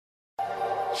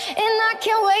And I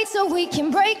can't wait till we can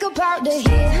break apart to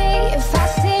hear me if I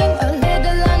seem a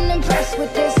little unimpressed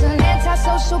with this. An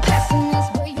antisocial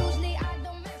pessimist, but usually I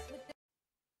don't mess with it.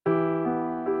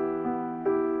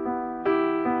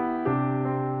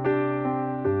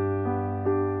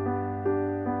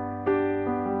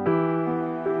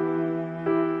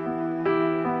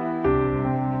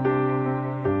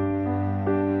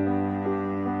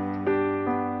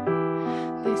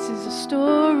 This is a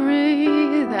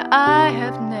story that I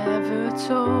have never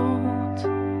told.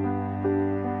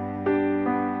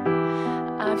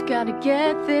 I've gotta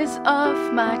get this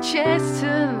off my chest to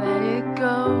let it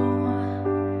go.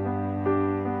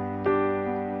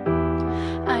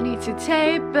 I need to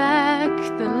take back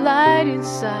the light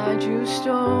inside you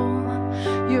stole.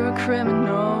 You're a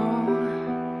criminal,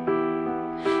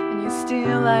 and you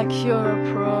steal like you're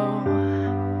a pro.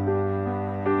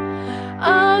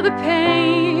 All the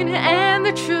pain and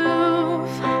the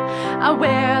truth I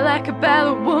wear like a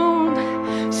battle wound.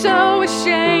 So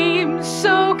ashamed,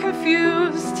 so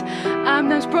confused, I'm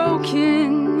thus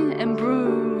broken and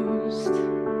bruised.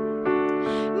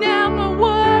 Now I'm a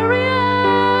warrior,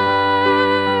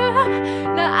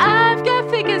 now I've got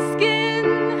thicker skin.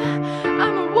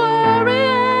 I'm a warrior,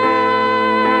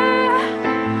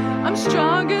 I'm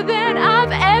stronger than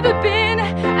I've ever been.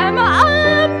 And my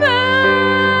armor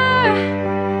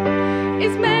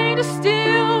is made of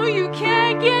steel, you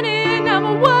can't get in. I'm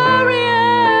a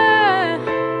warrior,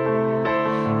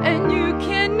 and you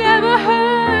can never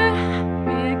hurt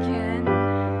me again.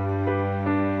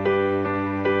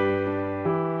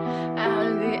 Out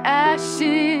of the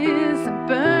ashes, I'm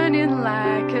burning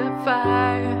like a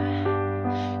fire.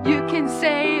 You can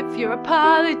save your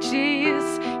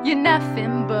apologies, you're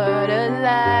nothing but a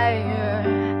liar.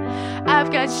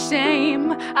 I've got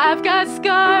shame, I've got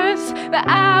scars that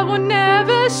I will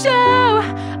never show.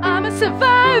 I'm a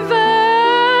survivor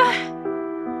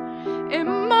in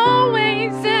more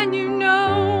ways than you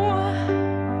know.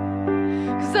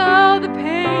 'Cause all the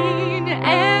pain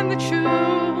and the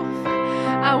truth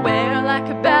I wear like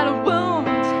a battle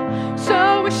wound.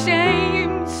 So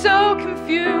ashamed, so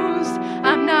confused,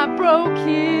 I'm not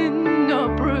broken nor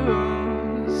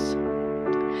bruised.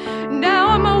 Now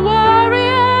I'm a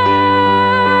warrior,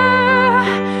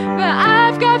 but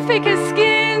I've got thicker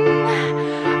skin.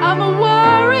 I'm a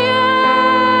warrior,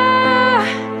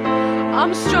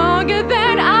 I'm stronger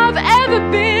than I've ever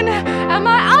been. And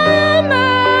my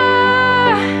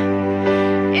armor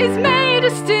is made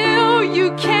of steel,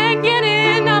 you can't get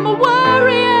in. I'm a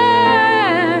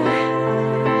warrior,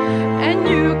 and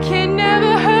you can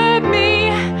never hurt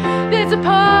me. There's a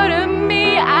part of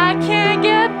me I can't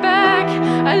get back.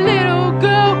 A little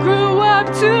girl grew up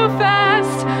too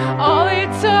fast. All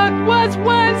it took was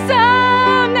one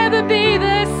time, never be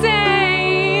the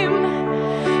same.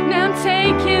 Now I'm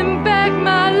taking back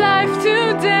my life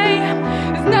today.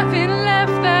 There's nothing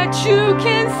left that you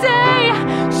can say.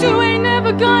 So you ain't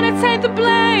never gonna take the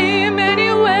blame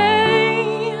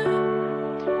anyway.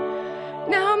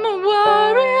 Now I'm a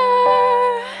warrior,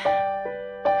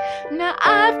 now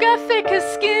I've got thicker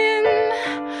skin.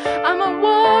 I'm a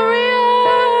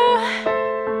warrior,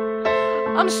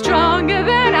 I'm stronger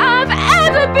than I've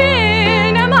ever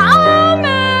been. And my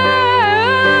armor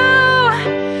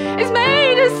is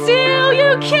made of steel,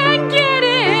 you can't